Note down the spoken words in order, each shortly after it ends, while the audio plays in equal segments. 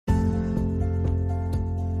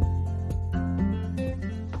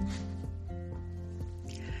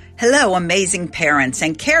Hello, amazing parents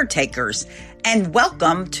and caretakers, and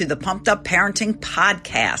welcome to the Pumped Up Parenting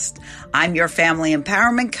Podcast. I'm your family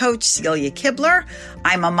empowerment coach, Celia Kibler.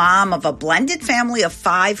 I'm a mom of a blended family of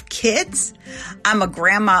 5 kids. I'm a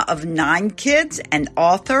grandma of 9 kids, an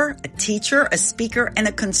author, a teacher, a speaker, and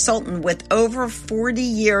a consultant with over 40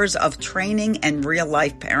 years of training and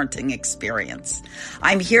real-life parenting experience.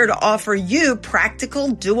 I'm here to offer you practical,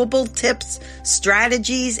 doable tips,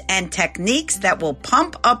 strategies, and techniques that will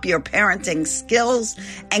pump up your parenting skills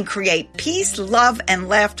and create peace, love, and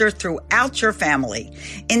laughter throughout your family.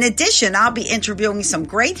 In addition, I'll be interviewing some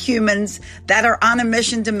great humans that are on a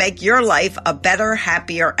mission to make your life a better,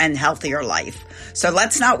 happier, and healthier life. So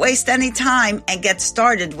let's not waste any time and get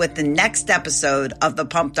started with the next episode of the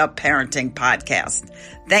Pumped Up Parenting Podcast.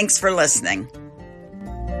 Thanks for listening.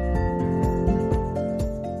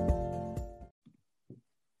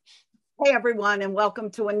 Hey everyone, and welcome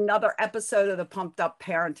to another episode of the Pumped Up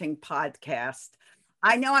Parenting Podcast.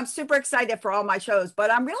 I know I'm super excited for all my shows, but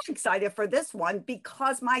I'm really excited for this one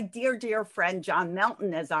because my dear, dear friend John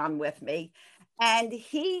Melton is on with me, and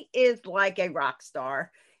he is like a rock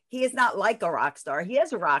star. He is not like a rock star. He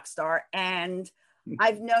is a rock star, and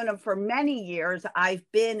I've known him for many years. I've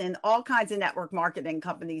been in all kinds of network marketing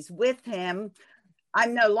companies with him.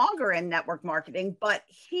 I'm no longer in network marketing, but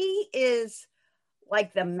he is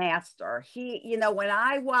like the master. When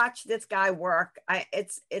I watch this guy work,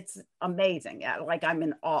 it's amazing. Like I'm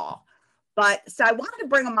in awe. So I wanted to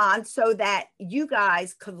bring him on so that you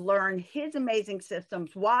guys could learn his amazing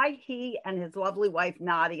systems, why he and his lovely wife,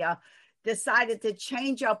 Nadia, decided to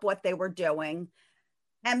change up what they were doing.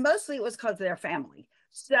 And mostly it was because of their family.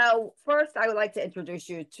 So first, I would like to introduce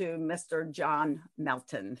you to Mr. John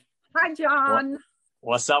Melton. Hi, John.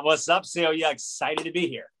 What's up, Celia? Excited to be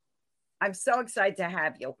here. I'm so excited to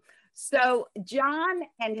have you. So John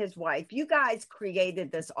and his wife, you guys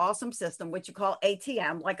created this awesome system, which you call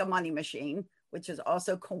ATM, like a money machine, which is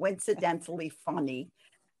also coincidentally funny.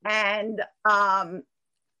 And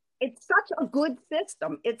it's such a good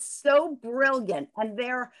system. It's so brilliant. And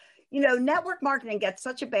network marketing gets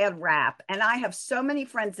such a bad rap. And I have so many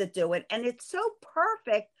friends that do it. And it's so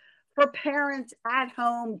perfect for parents at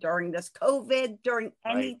home during this COVID, during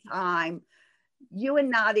any time. You and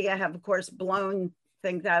Nadia have, of course, blown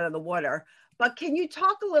things out of the water. But can you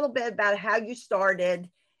talk a little bit about how you started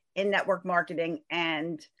in network marketing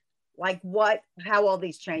and how all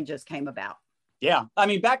these changes came about? Yeah. I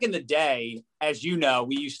mean, back in the day, as you know,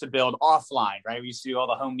 we used to build offline, right? We used to do all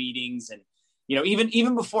the home meetings and,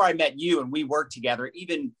 even before I met you and we worked together,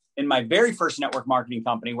 even in my very first network marketing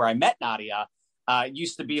company where I met Nadia, it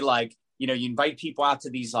used to be like, you invite people out to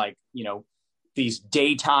these these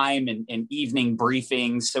daytime and evening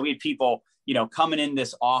briefings. So we had people, coming in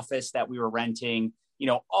this office that we were renting,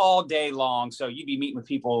 all day long. So you'd be meeting with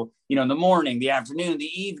people, in the morning, the afternoon, the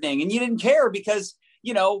evening, and you didn't care because,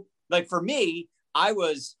 for me, I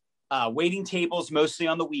was waiting tables mostly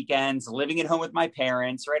on the weekends, living at home with my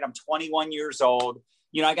parents, right? I'm 21 years old.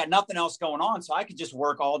 I got nothing else going on. So I could just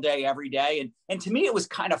work all day, every day. And to me, it was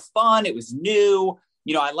kind of fun. It was new.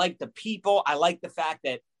 I liked the people. I liked the fact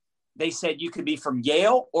that they said you could be from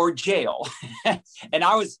Yale or jail. And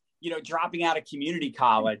I was, dropping out of community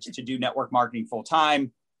college to do network marketing full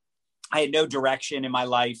time. I had no direction in my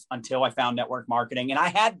life until I found network marketing. And I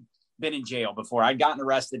had been in jail before. I'd gotten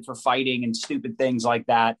arrested for fighting and stupid things like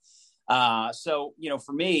that. So,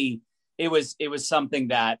 for me, it was something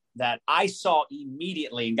that I saw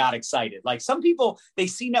immediately and got excited. Like some people, they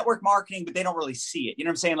see network marketing, but they don't really see it. You know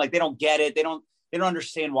what I'm saying? Like they don't get it. They don't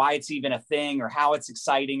understand why it's even a thing or how it's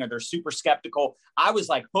exciting, or they're super skeptical. I was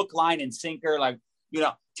like hook, line, and sinker, like,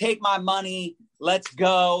 take my money, let's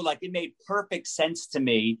go. Like it made perfect sense to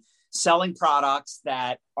me, selling products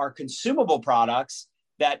that are consumable products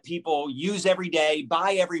that people use every day,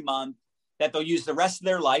 buy every month, that they'll use the rest of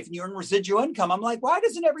their life, and you earn residual income. I'm like, why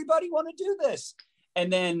doesn't everybody want to do this?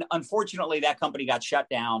 And then unfortunately that company got shut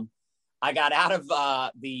down. I got out of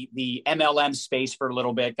the MLM space for a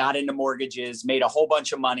little bit, got into mortgages, made a whole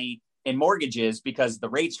bunch of money in mortgages because the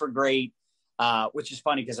rates were great, which is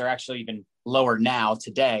funny because they're actually even lower now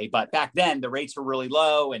today. But back then the rates were really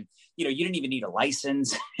low, and you didn't even need a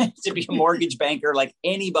license to be a mortgage banker. Like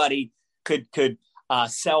anybody could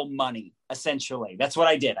sell money. Essentially, that's what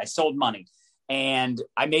I did. I sold money, and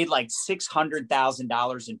I made like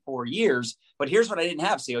 $600,000 in 4 years. But here's what I didn't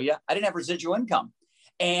have, Celia. I didn't have residual income,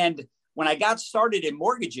 and when I got started in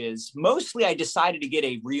mortgages, mostly I decided to get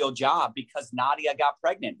a real job because Nadia got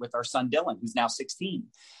pregnant with our son, Dylan, who's now 16.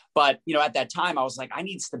 But, at that time I was like, I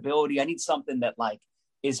need stability. I need something that like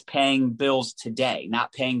is paying bills today,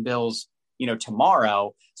 not paying bills,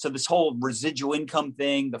 tomorrow. So this whole residual income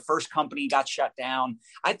thing, the first company got shut down.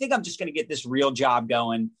 I think I'm just going to get this real job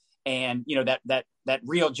going. And, that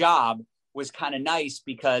real job was kind of nice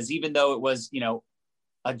because even though it was,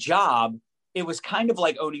 a job, it was kind of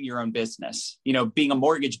like owning your own business, being a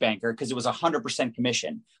mortgage banker, because it was 100%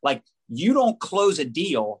 commission. Like, you don't close a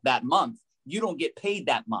deal that month, you don't get paid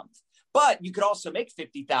that month, but you could also make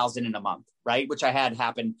 50,000 in a month, right? Which I had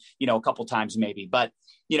happen, a couple times maybe. But,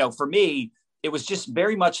 for me, it was just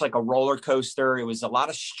very much like a roller coaster. It was a lot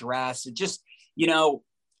of stress. It just,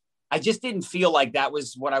 I just didn't feel like that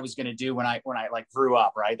was what I was going to do when I like grew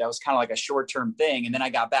up, right? That was kind of like a short-term thing. And then I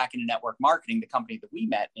got back into network marketing, the company that we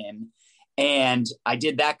met in. And I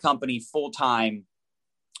did that company full-time,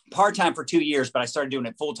 part-time for 2 years, but I started doing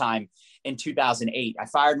it full-time in 2008. I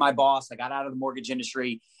fired my boss. I got out of the mortgage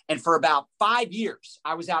industry. And for about 5 years,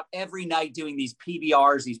 I was out every night doing these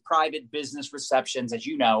PBRs, these private business receptions, as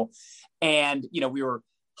you know. And, we were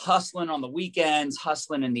hustling on the weekends,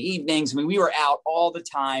 hustling in the evenings. I mean, we were out all the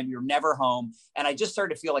time. We were never home. And I just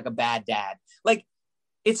started to feel like a bad dad. Like,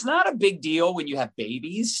 it's not a big deal when you have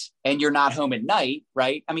babies and you're not home at night,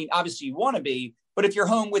 right? I mean, obviously you want to be, but if you're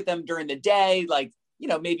home with them during the day, like,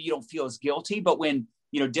 maybe you don't feel as guilty. But when,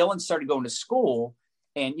 Dylan started going to school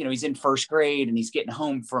and, he's in first grade and he's getting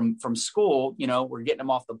home from school, we're getting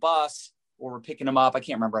him off the bus or we're picking him up. I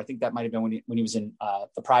can't remember. I think that might've been when he was in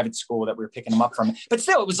the private school that we were picking him up from. But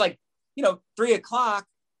still, it was like, 3:00.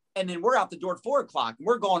 And then we're out the door at 4:00 and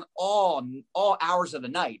we're going all hours of the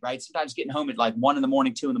night, right? Sometimes getting home at like 1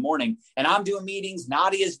 a.m, 2 a.m. And I'm doing meetings.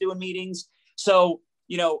 Nadia's doing meetings. So,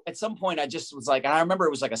 at some point I just was like, and I remember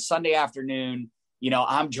it was like a Sunday afternoon,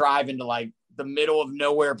 I'm driving to like the middle of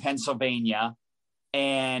nowhere, Pennsylvania.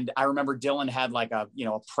 And I remember Dylan had like a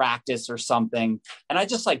practice or something. And I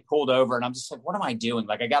just like pulled over and I'm just like, what am I doing?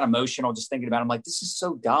 Like, I got emotional just thinking about it. I'm like, this is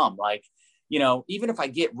so dumb. Like, even if I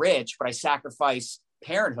get rich, but I sacrifice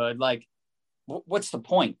parenthood, like, what's the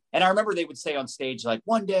point? And I remember they would say on stage, like,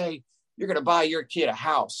 one day you're going to buy your kid a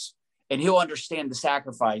house and he'll understand the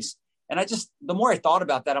sacrifice. And the more I thought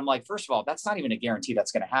about that, I'm like, first of all, that's not even a guarantee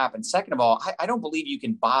that's going to happen. Second of all, I don't believe you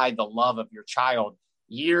can buy the love of your child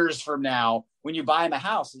years from now when you buy him a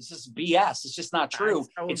house. It's just BS. It's just not true.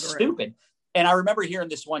 It's stupid. And I remember hearing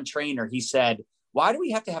this one trainer, he said, why do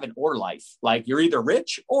we have to have an or life? Like, you're either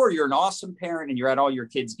rich or you're an awesome parent and you're at all your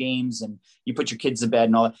kids' games and you put your kids to bed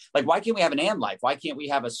and all that. Like, why can't we have an and life? Why can't we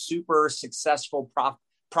have a super successful,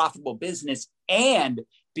 profitable business and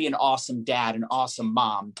be an awesome dad, an awesome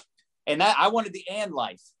mom? And that, I wanted the and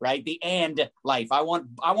life, right? The and life. I want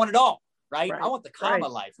it all, right? I want the comma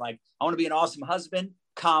life. Like, I want to be an awesome husband,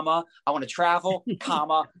 comma. I want to travel,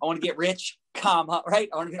 comma. I want to get rich, comma, right?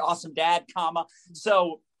 I want to be an awesome dad, comma.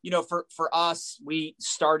 So, for us, we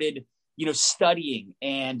started, studying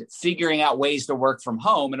and figuring out ways to work from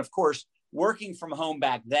home. And of course, working from home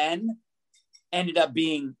back then ended up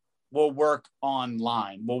being, we'll work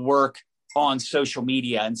online, we'll work on social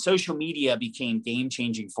media. And social media became game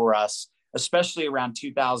changing for us, especially around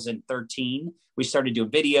 2013. We started doing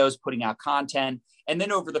videos, putting out content. And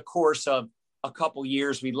then over the course of a couple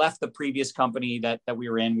years, we left the previous company that we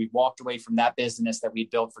were in. We walked away from that business that we'd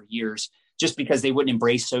built for years just because they wouldn't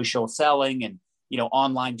embrace social selling and,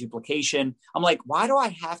 online duplication. I'm like, why do I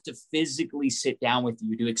have to physically sit down with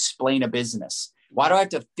you to explain a business? Why do I have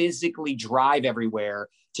to physically drive everywhere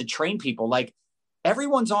to train people? Like,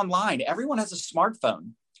 everyone's online. Everyone has a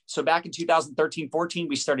smartphone. So back in 2013, 14,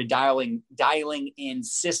 we started dialing in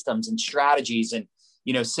systems and strategies. And,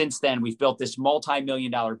 since then we've built this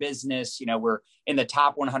multi-million-dollar business. We're in the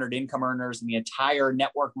top 100 income earners in the entire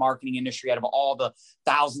network marketing industry out of all the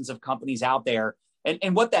thousands of companies out there.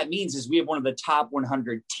 And what that means is we have one of the top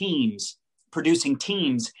 100 producing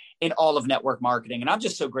teams in all of network marketing. And I'm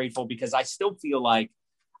just so grateful because I still feel like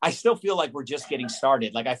we're just getting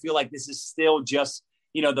started. Like, I feel like this is still just,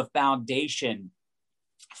 the foundation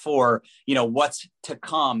for, what's to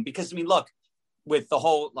come. Because, I mean, look, with the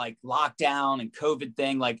whole like lockdown and COVID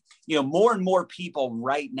thing, like, more and more people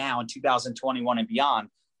right now in 2021 and beyond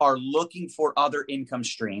are looking for other income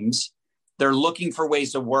streams. They're looking for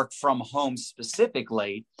ways to work from home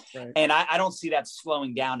specifically. Right. And I don't see that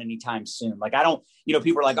slowing down anytime soon. Like, I don't,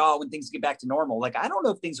 people are like, oh, when things get back to normal, like, I don't know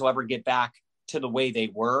if things will ever get back to the way they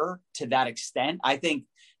were to that extent. I think,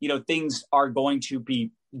 things are going to be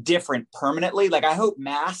different permanently. Like, I hope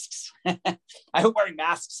masks, I hope wearing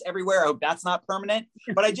masks everywhere. I hope that's not permanent.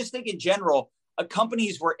 But I just think in general,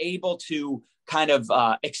 companies were able to kind of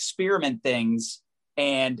experiment things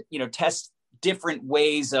and, test different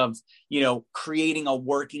ways of, creating a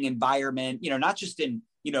working environment, not just in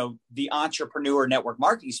the entrepreneur network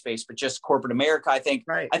marketing space, but just corporate America. I think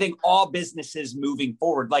all businesses moving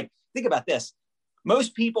forward, like think about this.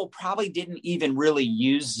 Most people probably didn't even really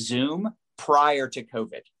use Zoom prior to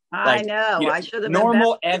COVID. I know. I should have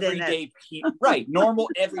normal everyday people, right? Normal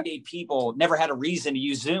everyday people never had a reason to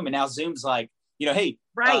use Zoom, and now Zoom's like, hey,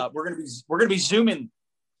 we're gonna be Zooming.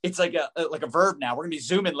 It's like a verb now. We're gonna be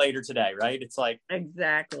Zooming later today, right? It's like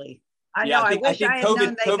exactly. I know. I wish I had known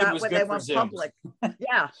they got when they went public.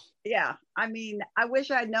 Yeah. I mean, I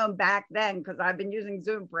wish I had known back then, because I've been using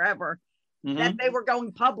Zoom forever, that they were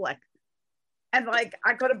going public. And like,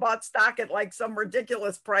 I could have bought stock at like some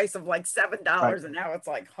ridiculous price of like $7, and now it's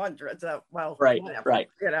like hundreds of, whatever,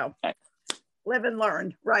 live and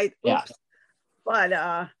learn, right? Yeah. Oops. But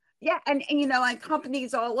and like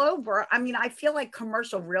companies all over. I mean, I feel like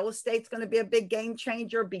commercial real estate's going to be a big game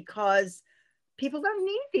changer, because people don't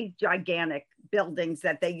need these gigantic buildings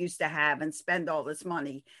that they used to have and spend all this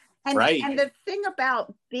money. And the thing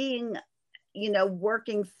about being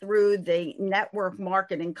working through the network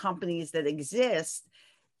marketing companies that exist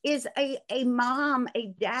is a mom, a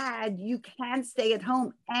dad, you can stay at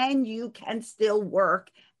home and you can still work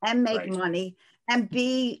and make money and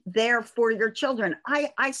be there for your children.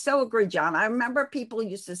 I so agree, John. I remember people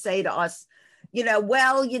used to say to us,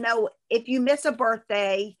 if you miss a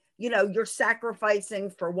birthday, you're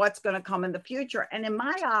sacrificing for what's going to come in the future. And in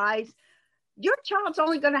my eyes, your child's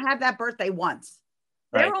only going to have that birthday once.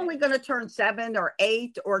 They're only going to turn 7 or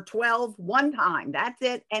 8 or 12 one time. That's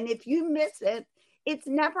it. And if you miss it, it's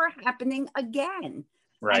never happening again.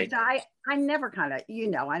 Right. And I never kind of,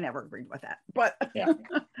 I never agreed with that. But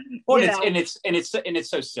well, it's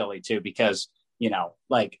so silly too, because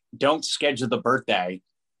like, don't schedule the birthday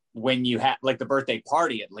when you have like the birthday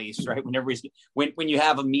party, at least, right? When you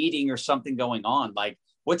have a meeting or something going on, like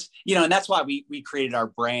and that's why we created our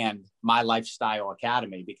brand, My Lifestyle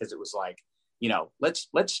Academy, because it was like,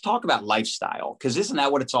 let's talk about lifestyle, because isn't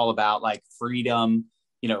that what it's all about? Like freedom,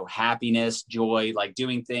 happiness, joy, like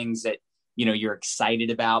doing things that, you're excited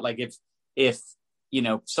about. Like if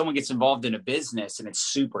someone gets involved in a business and it's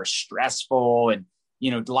super stressful and,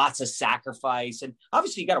 lots of sacrifice, and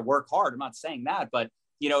obviously you got to work hard. I'm not saying that, but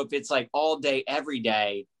if it's like all day, every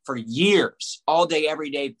day for years,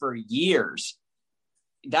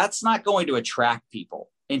 that's not going to attract people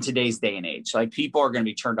in today's day and age. Like people are going to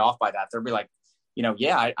be turned off by that. They'll be like,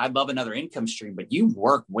 I'd love another income stream, but you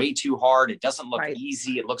work way too hard. It doesn't look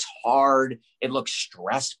easy. It looks hard. It looks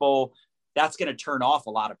stressful. That's going to turn off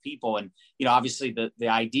a lot of people. And, obviously the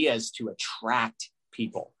idea is to attract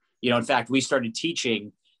people. In fact, we started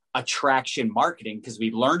teaching attraction marketing because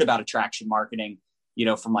we learned about attraction marketing,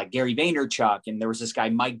 from like Gary Vaynerchuk. And there was this guy,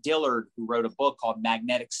 Mike Dillard, who wrote a book called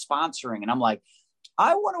Magnetic Sponsoring. And I'm like,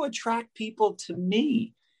 I want to attract people to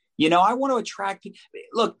me. I want to attract people.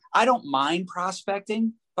 Look, I don't mind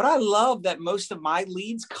prospecting, but I love that most of my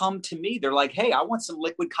leads come to me. They're like, hey, I want some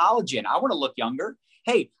liquid collagen. I want to look younger.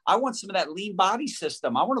 Hey, I want some of that lean body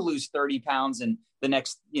system. I want to lose 30 pounds in the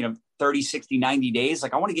next, 30, 60, 90 days.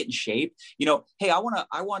 Like I want to get in shape. Hey, I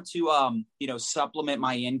want to supplement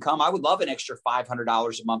my income. I would love an extra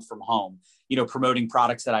 $500 a month from home, promoting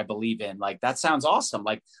products that I believe in. Like, that sounds awesome.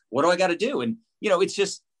 Like, what do I got to do? And, it's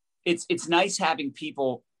just, it's nice having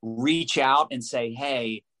people reach out and say,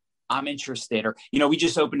 hey, I'm interested. Or, we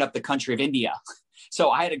just opened up the country of India. So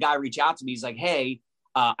I had a guy reach out to me. He's like, hey,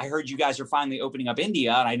 I heard you guys are finally opening up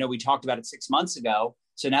India. And I know we talked about it 6 months ago.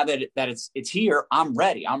 So now that it's here, I'm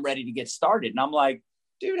ready. I'm ready to get started. And I'm like,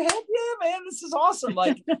 dude, heck yeah, man, this is awesome.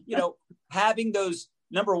 Like, having those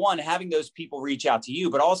people reach out to you,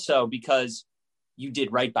 but also because you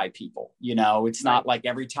did right by people. It's not like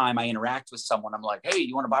every time I interact with someone, I'm like, hey,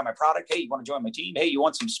 you want to buy my product? Hey, you want to join my team? Hey, you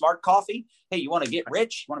want some smart coffee? Hey, you want to get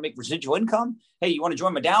rich? You want to make residual income? Hey, you want to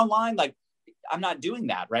join my downline? Like, I'm not doing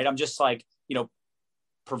that, right? I'm just like,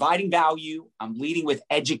 providing value. I'm leading with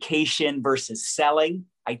education versus selling.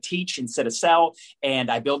 I teach instead of sell,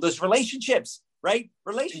 and I build those relationships, right?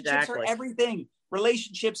 Relationships are everything.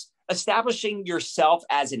 Relationships, establishing yourself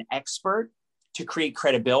as an expert to create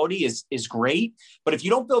credibility is great. But if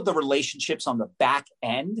you don't build the relationships on the back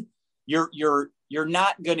end, you're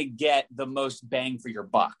not going to get the most bang for your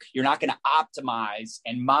buck. You're not going to optimize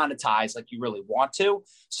and monetize like you really want to.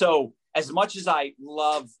 So as much as I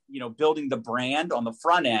love, building the brand on the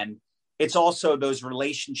front end, it's also those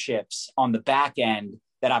relationships on the back end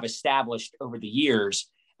that I've established over the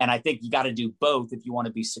years. And I think you got to do both if you want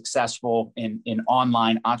to be successful in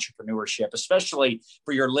online entrepreneurship, especially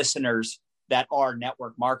for your listeners that are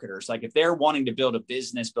network marketers. Like if they're wanting to build a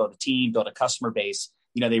business, build a team, build a customer base,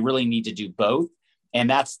 they really need to do both. And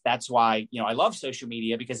that's why, I love social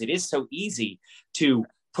media, because it is so easy to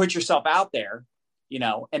put yourself out there,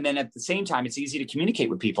 and then at the same time, it's easy to communicate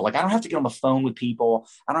with people. Like, I don't have to get on the phone with people.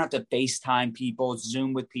 I don't have to FaceTime people,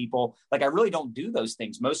 Zoom with people. Like, I really don't do those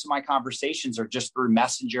things. Most of my conversations are just through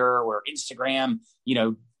Messenger or Instagram,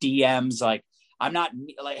 DMs. Like, I'm not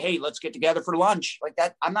like, hey, let's get together for lunch like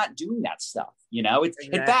that. I'm not doing that stuff. Exactly.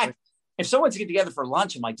 In fact, if someone wants to get together for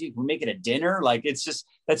lunch, I'm like, dude, can we make it a dinner? Like, it's just,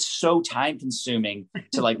 that's so time consuming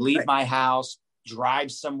to like leave my house,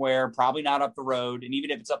 drive somewhere, probably not up the road. And even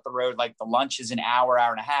if it's up the road, like the lunch is an hour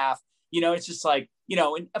and a half, it's just like,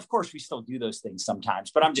 and of course we still do those things sometimes,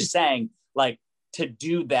 but I'm just saying, like, to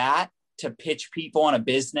do that, to pitch people on a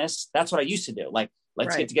business, that's what I used to do. Like,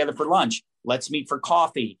 let's get together for lunch. Let's meet for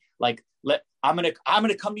coffee. Like, I'm going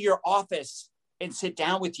to come to your office and sit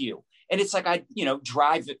down with you. And it's like, I,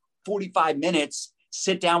 drive 45 minutes,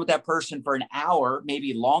 sit down with that person for an hour,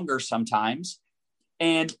 maybe longer sometimes.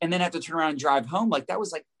 And then have to turn around and drive home. Like, that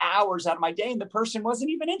was like hours out of my day, and the person wasn't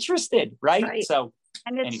even interested. Right. So,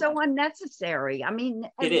 and it's so unnecessary. I mean,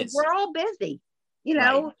 it is. We're all busy.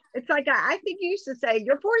 It's like, I think you used to say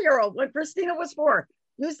your 4-year-old, when Christina was 4,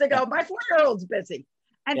 used to go, my 4-year-old's busy.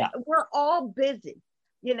 And we're all busy,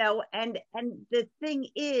 and the thing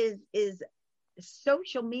is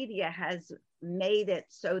social media has made it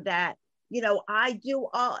so that, I do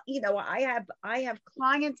all, I have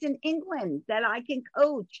clients in England that I can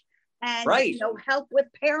coach and, help with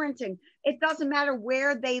parenting. It doesn't matter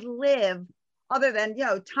where they live, other than,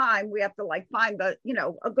 time. We have to like find a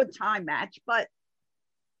good time match, but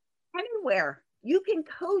anywhere. You can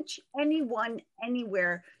coach anyone,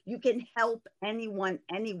 anywhere. You can help anyone,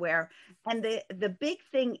 anywhere. And the big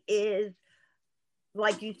thing is,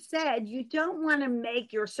 like you said, you don't want to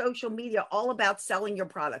make your social media all about selling your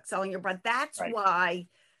product. That's why,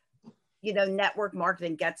 network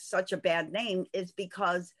marketing gets such a bad name, is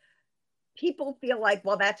because people feel like,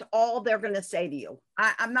 well, that's all they're going to say to you.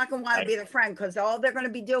 I'm not going to want to be the friend, because all they're going to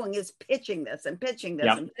be doing is pitching this and pitching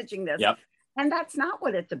this and pitching this. Yep. And that's not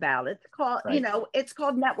what it's about. It's called, it's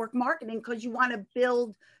called network marketing, because you want to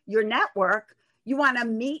build your network. You want to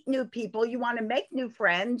meet new people. You want to make new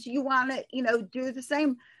friends. You want to, do the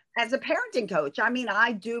same as a parenting coach. I mean,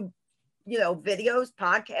 I do, videos,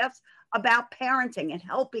 podcasts about parenting and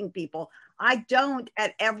helping people. I don't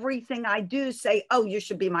at everything I do say, oh, you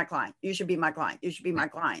should be my client. You should be my client. You should be my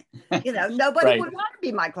client. Nobody would want to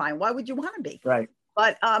be my client. Why would you want to be? Right.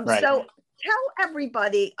 But so tell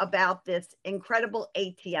everybody about this incredible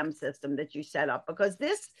ATM system that you set up, because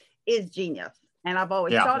this is genius. And I've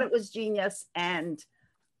always thought it was genius, and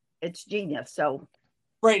it's genius. So,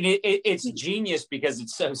 right. It's genius because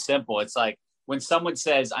it's so simple. It's like when someone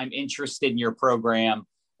says, I'm interested in your program,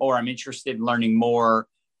 or I'm interested in learning more,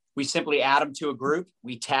 we simply add them to a group.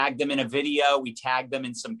 We tag them in a video. We tag them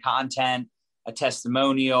in some content, a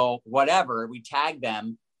testimonial, whatever. We tag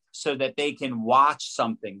them so that they can watch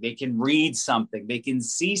something, they can read something, they can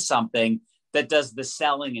see something that does the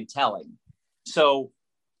selling and telling. So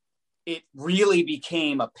it really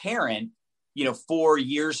became apparent, 4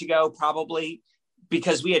 years ago, probably,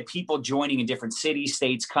 because we had people joining in different cities,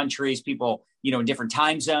 states, countries, people, in different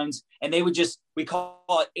time zones. And they would we call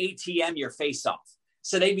it ATM your face off.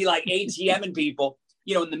 So they'd be like ATMing people,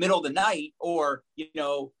 in the middle of the night, or,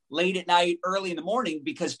 late at night, early in the morning,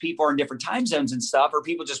 because people are in different time zones and stuff, or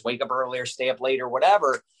people just wake up earlier, stay up later,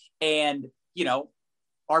 whatever. And,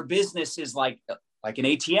 our business is like an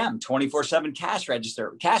ATM,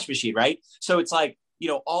 24/7 cash machine, right? So it's like,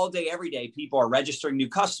 all day, every day, people are registering new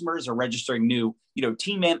customers or registering new,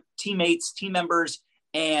 teammates, team members.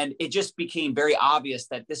 And it just became very obvious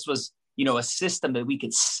that this was, a system that we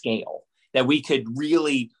could scale, that we could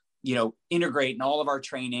really, integrate in all of our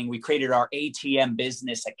training. We created our ATM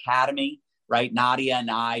Business Academy, right? Nadia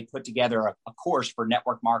and I put together a course for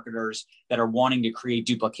network marketers that are wanting to create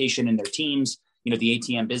duplication in their teams, the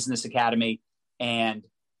ATM Business Academy. And,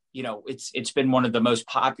 it's been one of the most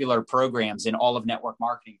popular programs in all of network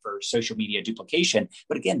marketing for social media duplication.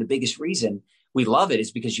 But again, the biggest reason we love it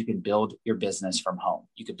is because you can build your business from home.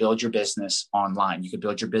 You could build your business online. You could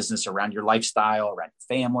build your business around your lifestyle, around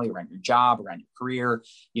your family, around your job, around your career,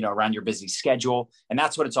 around your busy schedule. And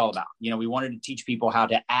that's what it's all about. We wanted to teach people how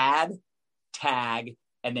to add, tag,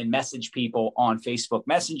 and then message people on Facebook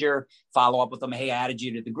Messenger, follow up with them. Hey, I added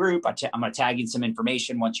you to the group. I'm going to tag in some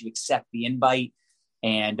information once you accept the invite.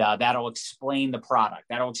 And that'll explain the product.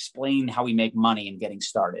 That'll explain how we make money and getting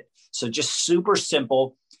started. So just super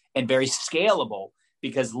simple and very scalable,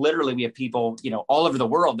 because literally we have people, all over the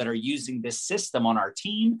world that are using this system on our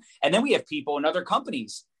team. And then we have people in other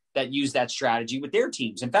companies that use that strategy with their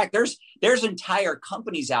teams. In fact, there's entire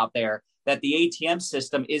companies out there that the ATM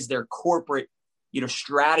system is their corporate,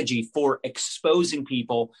 strategy for exposing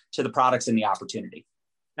people to the products and the opportunity.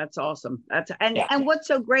 That's awesome. And what's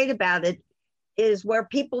so great about it is where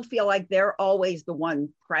people feel like they're always the one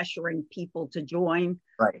pressuring people to join.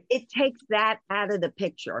 Right. It takes that out of the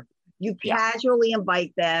picture. You casually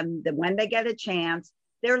invite them, that when they get a chance,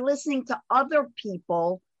 they're listening to other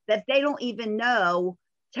people that they don't even know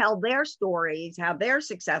tell their stories, how they're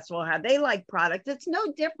successful, how they like products. It's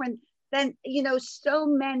no different than, so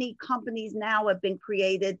many companies now have been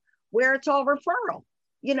created where it's all referral.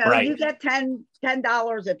 Right. You get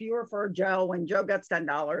 $10 if you refer Joe, and Joe gets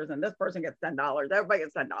 $10 and this person gets $10, everybody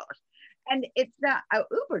gets $10. And it's not,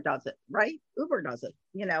 Uber does it, right? Uber does it,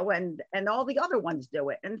 and all the other ones do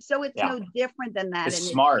it. And so it's no different than that. It's and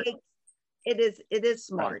smart. It is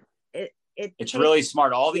smart. It's really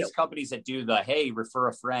smart. All these companies that do the, hey, refer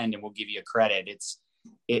a friend and we'll give you a credit.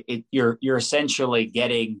 You're essentially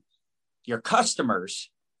getting your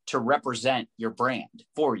customers to represent your brand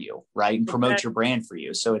for you, right? And promote your brand for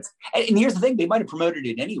you. So and here's the thing, they might have promoted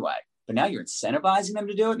it anyway, but now you're incentivizing them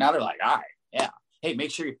to do it. Now they're like, all right, yeah. Hey,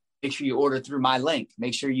 make sure you order through my link.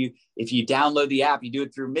 Make sure if you download the app, you do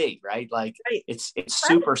it through me, right? Like it's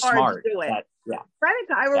super smart. Credit card.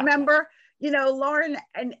 I remember, Lauren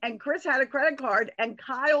and Chris had a credit card, and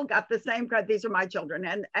Kyle got the same credit. These are my children.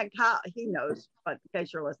 And Kyle, he knows, but in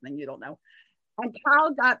case you're listening, you don't know. And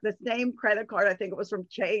Kyle got the same credit card. I think it was from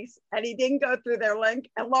Chase, and he didn't go through their link.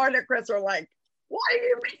 And Lauren and Chris are like, what do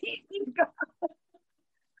you mean?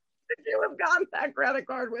 Did you have gotten that credit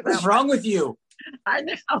card without? What's wrong with you? I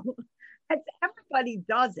know. Everybody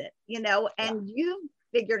does it, and you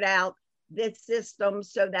figured out this system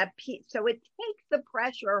so it takes the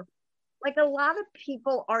pressure. Like, a lot of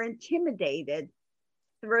people are intimidated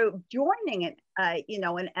through joining an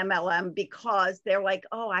MLM because they're like,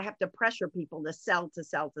 oh, I have to pressure people to sell.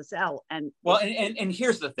 And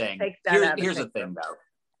here's the thing. Here's the thing though.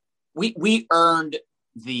 We earned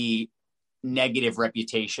the negative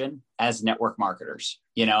reputation as network marketers,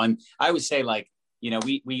 and I would say, like,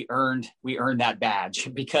 we earned that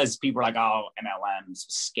badge because people are like, oh, MLMs,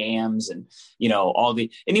 scams, and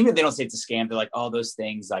and even if they don't say it's a scam, they're like, oh, those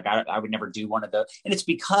things, like I would never do one of those. And it's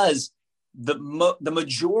because the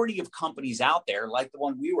majority of companies out there, like the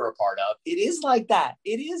one we were a part of, it is like that.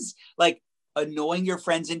 It is like annoying your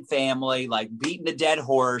friends and family, like beating the dead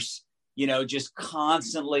horse, just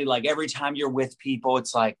constantly, like every time you're with people,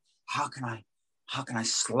 it's like, how can I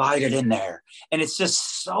slide it in there? And it's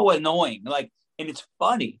just so annoying. Like, and it's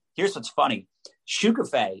funny. Here's what's funny.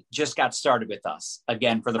 Shukafe just got started with us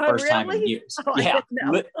again for the first time in years.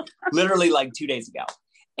 Literally like 2 days ago.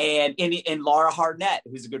 And Laura Harnett,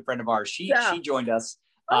 who's a good friend of ours, she joined us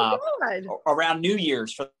around New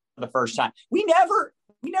Year's for the first time. We never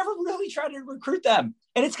really tried to recruit them.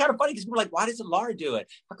 And it's kind of funny because we're like, why doesn't Laura do it?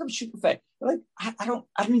 How come Shukafe? Like, I don't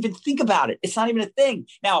even think about it. It's not even a thing.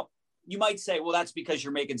 Now, you might say, well, that's because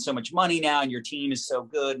you're making so much money now and your team is so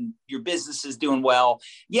good and your business is doing well.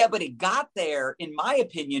 Yeah, but it got there, in my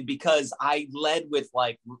opinion, because I led with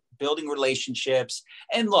like building relationships.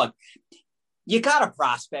 And look, you got to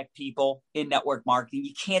prospect people in network marketing.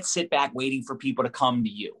 You can't sit back waiting for people to come to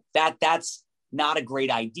you. That's not a great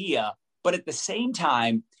idea. But at the same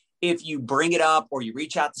time, if you bring it up or you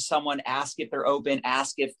reach out to someone, ask if they're open,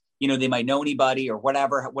 ask if they might know anybody or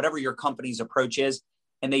whatever your company's approach is,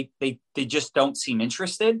 and they just don't seem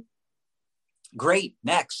interested, great,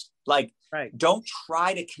 next. Like, Don't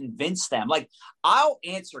try to convince them. Like, I'll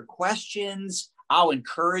answer questions. I'll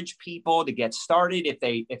encourage people to get started if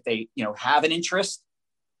they have an interest.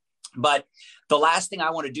 But the last thing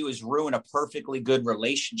I want to do is ruin a perfectly good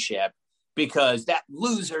relationship because that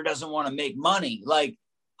loser doesn't want to make money. Like,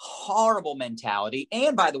 horrible mentality.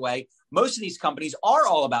 And by the way, most of these companies are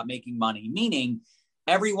all about making money, meaning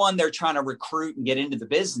everyone they're trying to recruit and get into the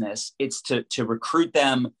business, it's to recruit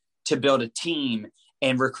them to build a team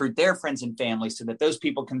and recruit their friends and family so that those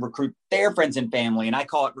people can recruit their friends and family. And I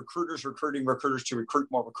call it recruiters recruiting recruiters to recruit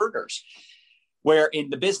more recruiters. Where in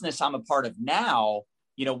the business I'm a part of now,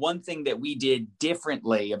 one thing that we did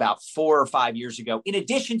differently about 4 or 5 years ago, in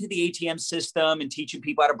addition to the ATM system and teaching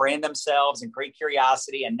people how to brand themselves and create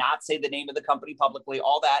curiosity and not say the name of the company publicly,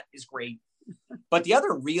 all that is great. But the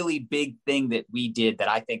other really big thing that we did that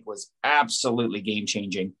I think was absolutely game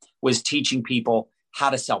changing was teaching people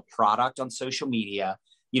how to sell product on social media,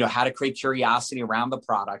 how to create curiosity around the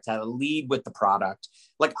product, how to lead with the product.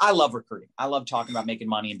 Like, I love recruiting. I love talking about making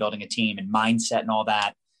money and building a team and mindset and all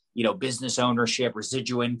that, business ownership,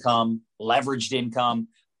 residual income, leveraged income.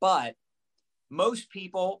 But most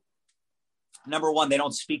people, number one, they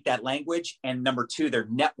don't speak that language. And number two, their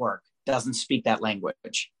network doesn't speak that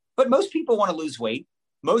language. But most people want to lose weight.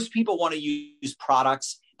 Most people want to use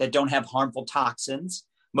products that don't have harmful toxins.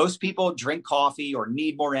 Most people drink coffee or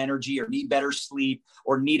need more energy or need better sleep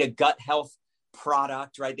or need a gut health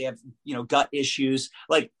product, right? They have, gut issues.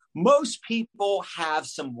 Like most people have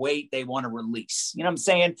some weight they want to release. You know what I'm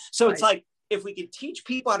saying? So It's like, if we could teach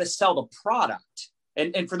people how to sell the product,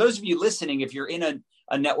 and for those of you listening, if you're in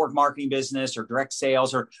a network marketing business or direct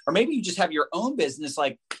sales, or maybe you just have your own business,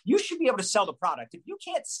 like you should be able to sell the product. If you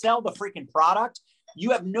can't sell the freaking product,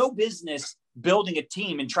 you have no business building a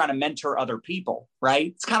team and trying to mentor other people, right?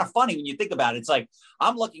 It's kind of funny when you think about it. It's like,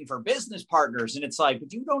 I'm looking for business partners, and it's like,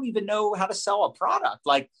 but you don't even know how to sell a product.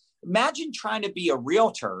 Like, imagine trying to be a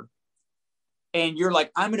realtor and you're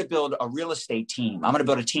like, I'm going to build a real estate team. I'm going to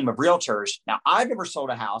build a team of realtors. Now, I've never sold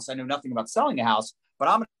a house. I know nothing about selling a house, but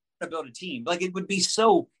I'm going to build a team. Like, it would be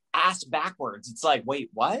so ass backwards. It's like, wait,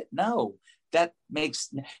 what? No,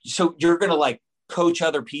 so you're going to like coach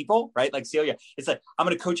other people, right? Like Celia, it's like, I'm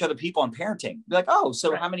going to coach other people on parenting. You're like, oh,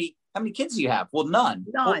 so how many kids do you have? Well, none.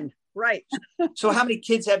 Right. So how many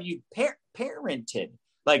kids have you parented?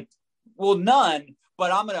 Like, well, none,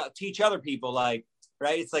 but I'm going to teach other people, like,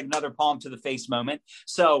 right? It's like another palm to the face moment.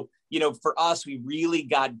 So, for us, we really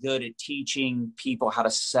got good at teaching people how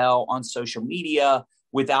to sell on social media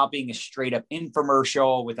without being a straight up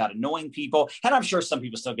infomercial, without annoying people. And I'm sure some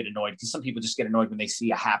people still get annoyed because some people just get annoyed when they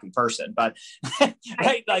see a happy person, but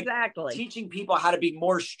right? Like exactly. Teaching people how to be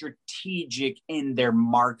more strategic in their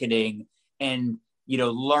marketing and,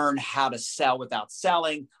 learn how to sell without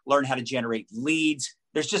selling, learn how to generate leads.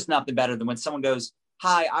 There's just nothing better than when someone goes,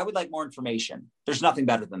 hi, I would like more information. There's nothing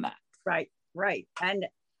better than that. Right. And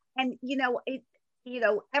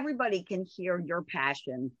everybody can hear your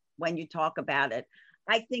passion when you talk about it.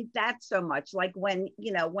 I think that's so much like when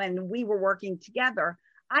we were working together,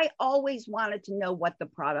 I always wanted to know what the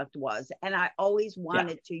product was. And I always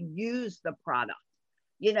wanted to use the product.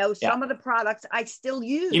 Some of the products I still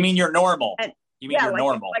use. You mean you're normal? You're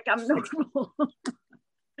normal. Like I'm normal.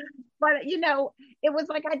 But it was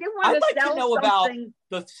like I didn't want to sell know something.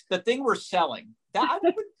 About the thing we're selling. I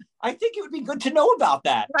think it would be good to know about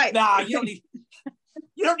that. Right. Nah, you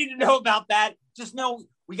don't need to know about that. Just know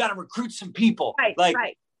we got to recruit some people.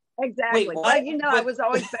 Right. Exactly. Wait, but I was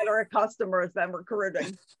always better at customers than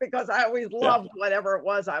recruiting because I always loved whatever it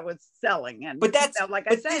was I was selling. And this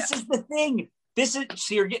is the thing.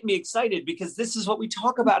 So you're getting me excited because this is what we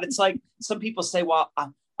talk about. It's like some people say, well,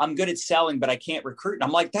 I'm good at selling, but I can't recruit. And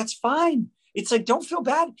I'm like, that's fine. It's like, don't feel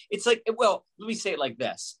bad. It's like, well, let me say it like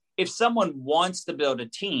this. If someone wants to build a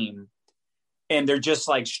team and they're just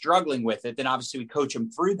like struggling with it, then obviously we coach them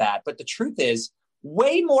through that. But the truth is,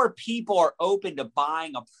 way more people are open to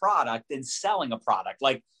buying a product than selling a product.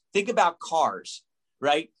 Like, think about cars,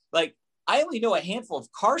 right? Like, I only know a handful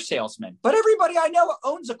of car salesmen, but everybody I know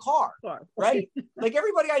owns a car, right? Like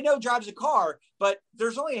everybody I know drives a car, but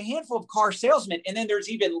there's only a handful of car salesmen. And then there's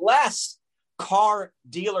even less car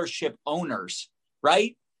dealership owners,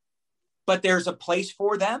 right? But there's a place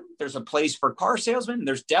for them. There's a place for car salesmen.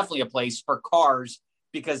 There's definitely a place for cars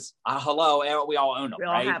because hello, we all own them,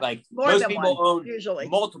 right? Like most people own usually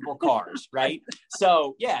multiple cars, right?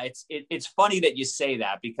 So yeah, it's funny that you say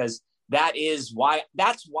that because that's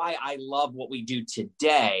why I love what we do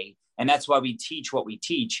today. And that's why we teach what we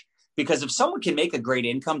teach, because if someone can make a great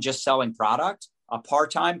income just selling product, a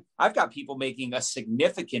part-time, I've got people making a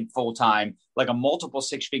significant full-time, like a multiple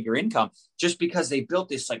six-figure income just because they built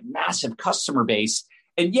this like massive customer base.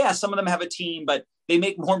 And yeah, some of them have a team, but they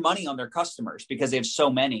make more money on their customers because they have so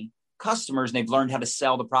many customers and they've learned how to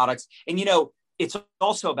sell the products. And, it's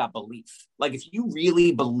also about belief. Like if you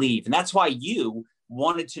really believe, and that's why you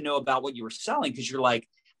wanted to know about what you were selling, because you're like,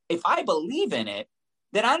 if I believe in it,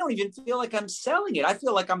 then I don't even feel like I'm selling it. I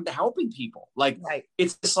feel like I'm helping people. Like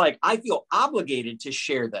It's just like, I feel obligated to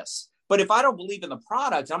share this. But if I don't believe in the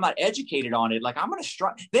product, I'm not educated on it. Like I'm going to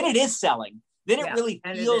struggle. Then it is selling. Then it really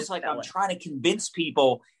feels like selling. I'm trying to convince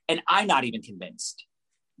people and I'm not even convinced.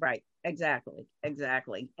 Right. Exactly. And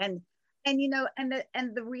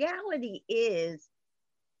the reality is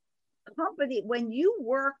when you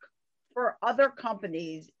work for other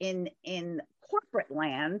companies in corporate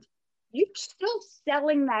land, you're still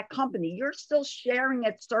selling that company. You're still sharing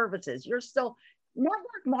its services. You're still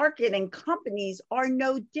network marketing companies are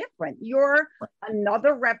no different. You're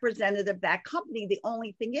another representative of that company. The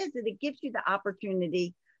only thing is that it gives you the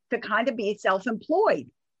opportunity to kind of be self-employed.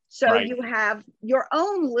 So you have your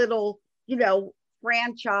own little,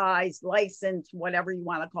 franchise, license, whatever you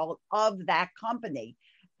want to call it, of that company.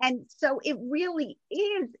 And so it really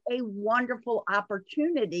is a wonderful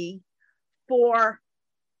opportunity for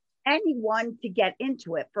anyone to get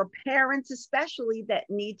into it, for parents especially that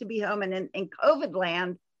need to be home. And in COVID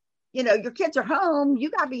land, your kids are home,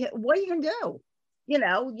 you got to be, what are you going to do? You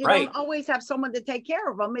Right. don't always have someone to take care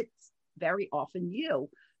of them. It's very often you.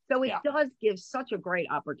 So it does give such a great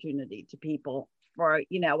opportunity to people for,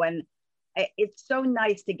 and it's so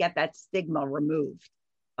nice to get that stigma removed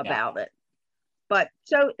about it. But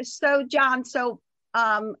so John, tell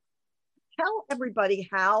everybody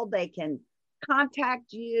how they can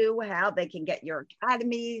contact you, how they can get your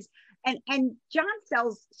academies. And John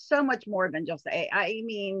sells so much more than just I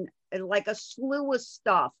mean, like a slew of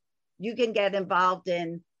stuff you can get involved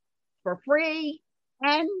in for free,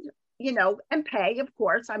 and and pay, of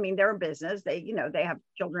course. I mean, they're a business. They have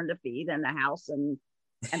children to feed in the house, and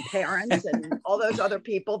parents and all those other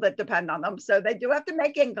people that depend on them. So they do have to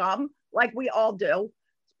make income, like we all do.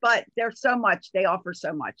 But there's so much, they offer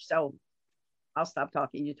so much. So I'll stop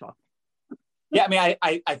talking, you talk. Yeah, I mean,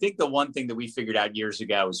 I think the one thing that we figured out years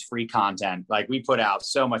ago is free content. Like, we put out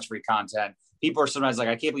so much free content. People are sometimes like,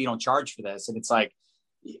 I can't believe you don't charge for this. And it's like,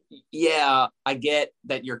 yeah, I get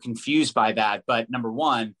that you're confused by that. But number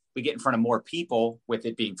one, we get in front of more people with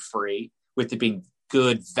it being free, with it being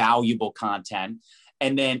good, valuable content.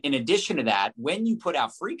 And then in addition to that, when you put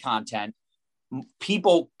out free content,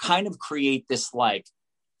 people kind of create this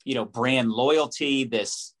brand loyalty,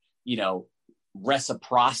 this,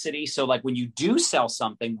 reciprocity. So like when you do sell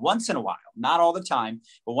something once in a while, not all the time,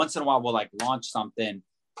 but once in a while, we'll launch something,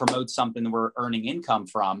 promote something that we're earning income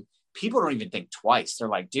from. People don't even think twice. They're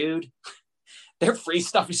like, dude, their free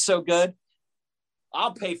stuff is so good.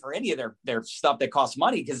 I'll pay for any of their stuff that costs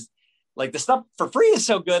money, because the stuff for free is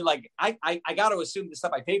so good. Like I got to assume the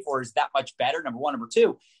stuff I pay for is that much better. Number one. Number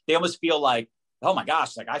two, they almost feel like, oh my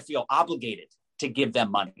gosh, I feel obligated to give them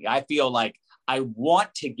money. I feel like I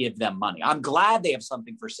want to give them money. I'm glad they have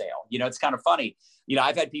something for sale. It's kind of funny.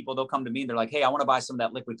 I've had people, they'll come to me and they're like, hey, I want to buy some of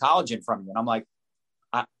that liquid collagen from you. And I'm like,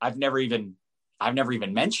 I've never even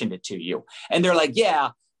mentioned it to you. And they're like,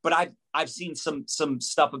 yeah, but I've seen some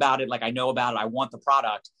stuff about it. Like, I know about it. I want the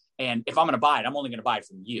product. And if I'm going to buy it, I'm only going to buy it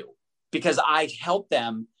from you, because I help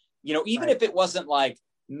them, even if it wasn't like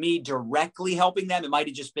me directly helping them, it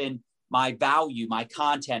might've just been my value, my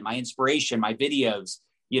content, my inspiration, my videos,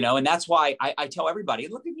 and that's why I tell everybody,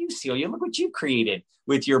 look at you, Celia, look what you've created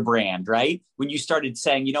with your brand, right? When you started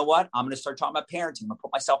saying, you know what, I'm going to start talking about parenting, I'm going to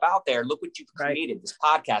put myself out there. Look what you've created, this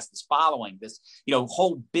podcast, this following, this,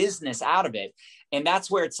 whole business out of it. And that's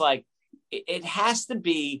where it's like, it has to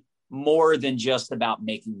be more than just about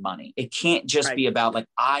making money. It can't just be about like,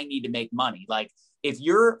 I need to make money. Like, if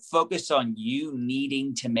you're focused on you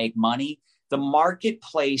needing to make money, the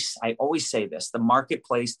marketplace, I always say this, the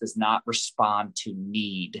marketplace does not respond to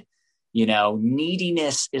need.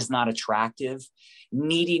 Neediness is not attractive.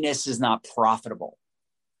 Neediness is not profitable.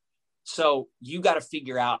 So you got to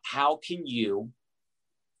figure out, how can you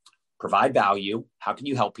provide value? How can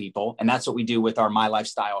you help people? And that's what we do with our My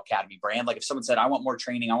Lifestyle Academy brand. Like, if someone said, I want more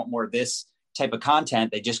training, I want more of this type of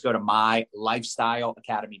content, they just go to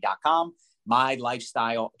mylifestyleacademy.com,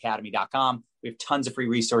 mylifestyleacademy.com. We have tons of free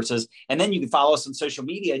resources. And then you can follow us on social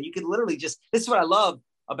media, and you can literally this is what I love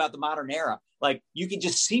about the modern era. Like, you can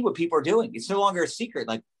just see what people are doing. It's no longer a secret.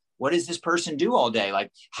 Like, what does this person do all day?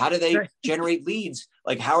 Like, how do they generate leads?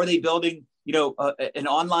 Like, how are they building, an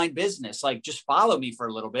online business? Like, just follow me for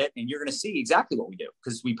a little bit and you're going to see exactly what we do,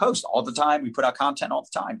 because we post all the time. We put out content all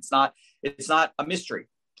the time. It's not a mystery.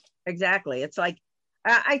 Exactly. It's like,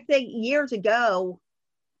 I think years ago,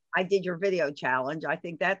 I did your video challenge. I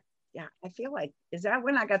think that, I feel like, is that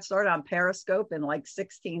when I got started on Periscope in like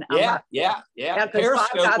 16? Yeah.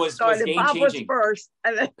 Periscope was game-changing.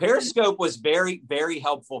 Periscope was very, very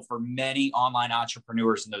helpful for many online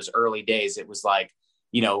entrepreneurs in those early days. It was like,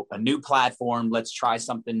 a new platform. Let's try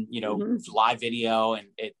something, live video. And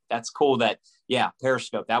that's cool that,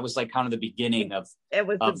 Periscope, that was like kind of the beginning of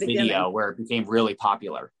video, where it became really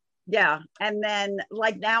popular. Yeah. And then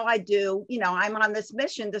like now I do, I'm on this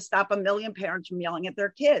mission to stop 1 million parents from yelling at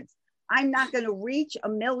their kids. I'm not going to reach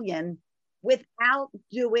 1 million without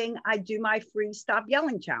I do my free stop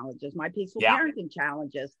yelling challenges, my peaceful parenting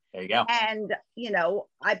challenges. There you go. And,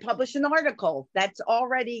 I publish an article that's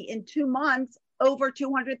already in 2 months, over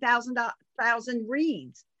 200,000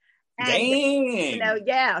 reads. And,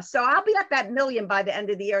 Dang. So I'll be at that 1 million by the end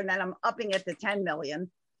of the year, and then I'm upping it to 10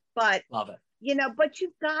 million. But love it. But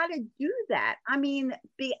you've got to do that. I mean,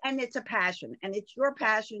 and it's a passion, and it's your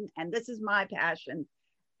passion, and this is my passion.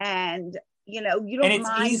 And, you don't and it's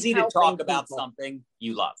easy to talk about something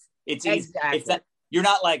you love. It's easy. Exactly. It's that you're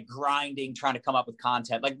not like grinding, trying to come up with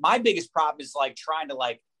content. Like, my biggest problem is like trying to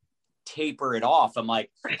taper it off. I'm like,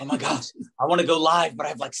 oh my gosh, I want to go live, but I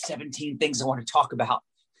have like 17 things I want to talk about.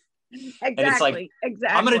 Exactly. And it's like,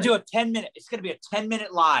 exactly. I'm going to do a 10-minute. It's going to be a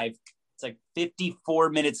 10-minute live. It's like 54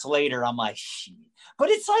 minutes later. I'm like, shit. But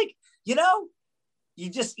it's like, you know, you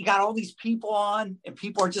got all these people on and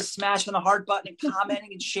people are just smashing the heart button and commenting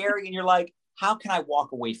and sharing. And you're like, how can I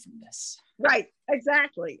walk away from this? Right.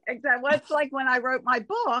 Exactly. Well, it's like when I wrote my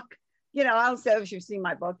book, you know, I'll say, if you've seen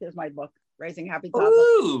my book, here's my book, Raising Happy Toddlers.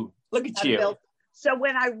 Ooh, look at you. So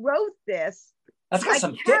when I wrote this, that's got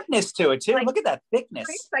some thickness to it too. Like, look at that thickness.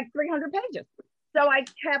 It's like 300 pages. So I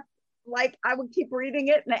kept like, I would keep reading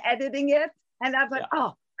it and editing it. And I was like,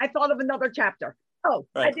 oh, I thought of another chapter. Oh,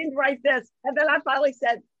 right. I didn't write this. And then I finally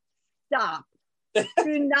said, stop.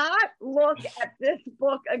 Do not look at this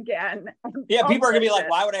book again. Yeah, people are going to be like,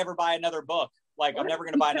 why would I ever buy another book? Like, I'm never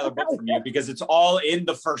going to buy another book from you because it's all in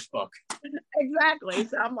the first book. Exactly.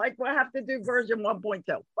 So I'm like, we'll have to do version 1.2.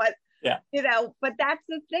 But, yeah, you know, but that's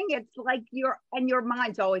the thing. It's like your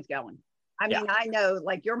mind's always going. I mean, I know,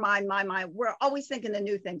 like your mind, my mind, we're always thinking the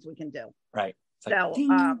new things we can do. Right. Like, so,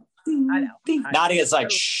 I know. Nadia's like,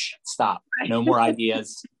 shh, stop. No more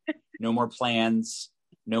ideas. No more plans.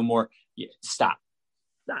 No more. Yeah, stop.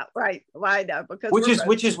 Right. Well, I know, because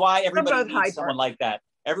which is why everybody needs someone like that.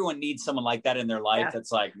 Everyone needs someone like that in their life.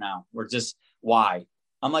 That's like, no, we're just, why?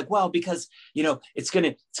 I'm like, well, because, you know, it's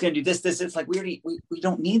gonna do this. It's like, we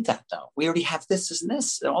don't need that though. We already have this and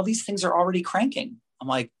this. All these things are already cranking. I'm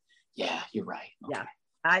like, yeah, you're right. Okay. Yeah,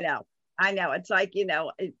 I know. It's like, you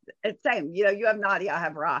know, it's same. You know, you have Nadia, I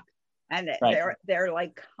have Rock, and they're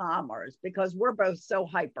like calmers because we're both so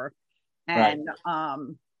hyper, and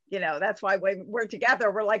you know, that's why when we're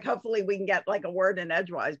together, we're like, hopefully we can get like a word in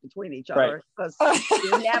edgewise between each other because we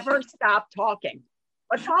never stop talking.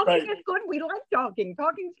 But talking is good. We like talking.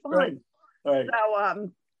 Talking's fun. Right.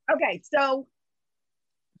 So, okay. So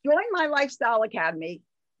join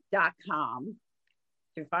mylifestyleacademy.com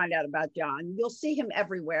to find out about John. You'll see him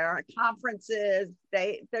everywhere at conferences.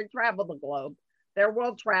 They travel the globe. They're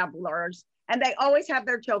world travelers, and they always have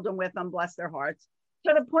their children with them, bless their hearts,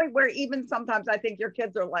 to the point where even sometimes I think your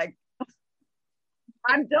kids are like,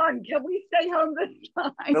 I'm done. Can we stay home this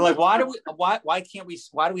time? They're like, why do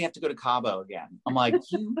we have to go to Cabo again? I'm like,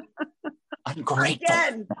 I'm grateful.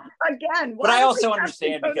 Again. But I also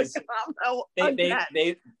understand because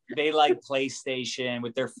they like PlayStation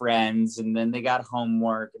with their friends, and then they got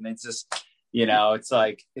homework, and it's just, you know, it's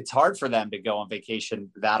like, it's hard for them to go on vacation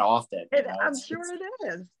that often. I'm sure it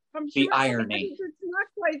is. The irony. It's not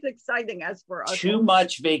quite as exciting as for us. Too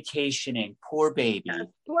much vacationing. Poor baby. Yes,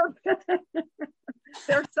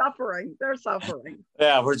 They're suffering.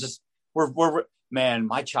 Yeah, we're man,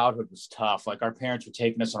 my childhood was tough. Like, our parents were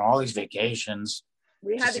taking us on all these vacations.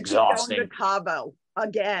 We had to keep going to Cabo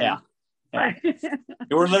again. Yeah.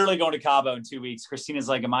 We're literally going to Cabo in 2 weeks. Christina's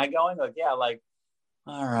like, am I going? Like, yeah, like,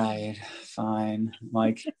 all right, fine. I'm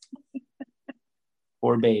like,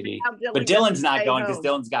 poor baby. But Dylan's not going because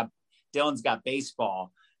Dylan's got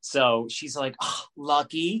baseball. So she's like, oh,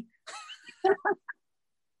 lucky.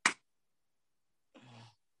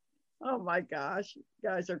 Oh my gosh, you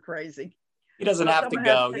guys are crazy. He doesn't have to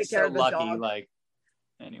go. He's so lucky. Like,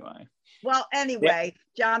 anyway. Well, anyway,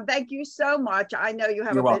 John, thank you so much. I know you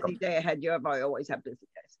have a busy day ahead. I always have busy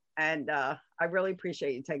days. And I really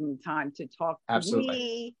appreciate you taking the time to talk to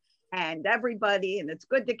me and everybody. And it's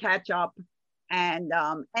good to catch up. And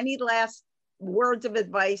any last words of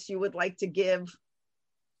advice you would like to give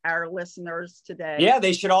our listeners today? Yeah,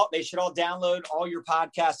 they should all download all your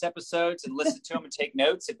podcast episodes and listen to them and take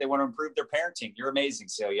notes if they want to improve their parenting. You're amazing,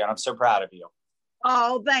 Celia, and I'm so proud of you.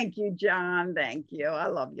 Oh, thank you, John. Thank you. I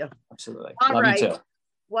love you. Absolutely. Love you too.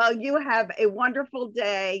 Well, you have a wonderful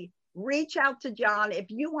day. Reach out to John if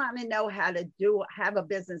you want to know how to have a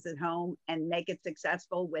business at home and make it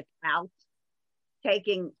successful without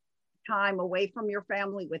taking time away from your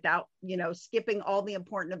family, without, you know, skipping all the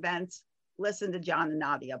important events. Listen to John and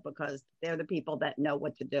Nadia because they're the people that know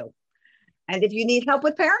what to do. And if you need help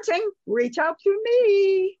with parenting, reach out to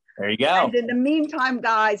me. There you go. And in the meantime,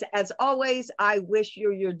 guys, as always, I wish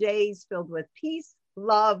you your days filled with peace,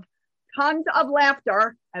 love, tons of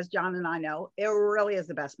laughter. As John and I know, it really is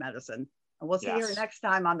the best medicine. And we'll see you next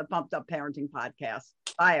time on the Pumped Up Parenting Podcast.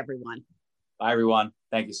 Bye, everyone. Bye, everyone.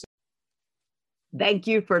 Thank you. Thank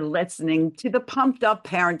you for listening to the Pumped Up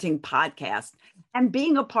Parenting Podcast and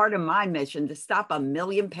being a part of my mission to stop 1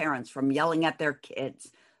 million parents from yelling at their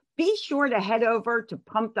kids. Be sure to head over to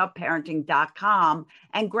pumpedupparenting.com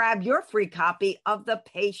and grab your free copy of the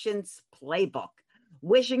Patience Playbook.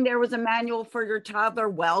 Wishing there was a manual for your toddler?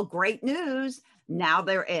 Well, great news. Now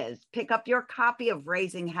there is. Pick up your copy of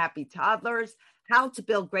Raising Happy Toddlers, how to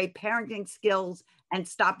build great parenting skills and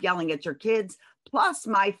stop yelling at your kids, plus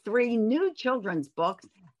my 3 new children's books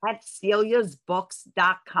at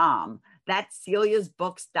celiasbooks.com. That's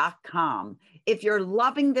celiasbooks.com. If you're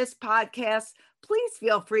loving this podcast, please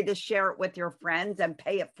feel free to share it with your friends and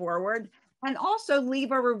pay it forward. And also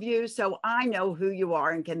leave a review so I know who you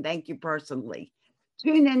are and can thank you personally.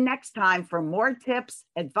 Tune in next time for more tips,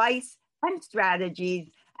 advice, and strategies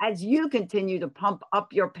as you continue to pump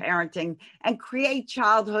up your parenting and create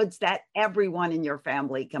childhoods that everyone in your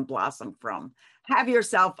family can blossom from. Have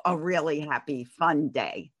yourself a really happy, fun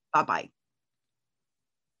day. Bye-bye.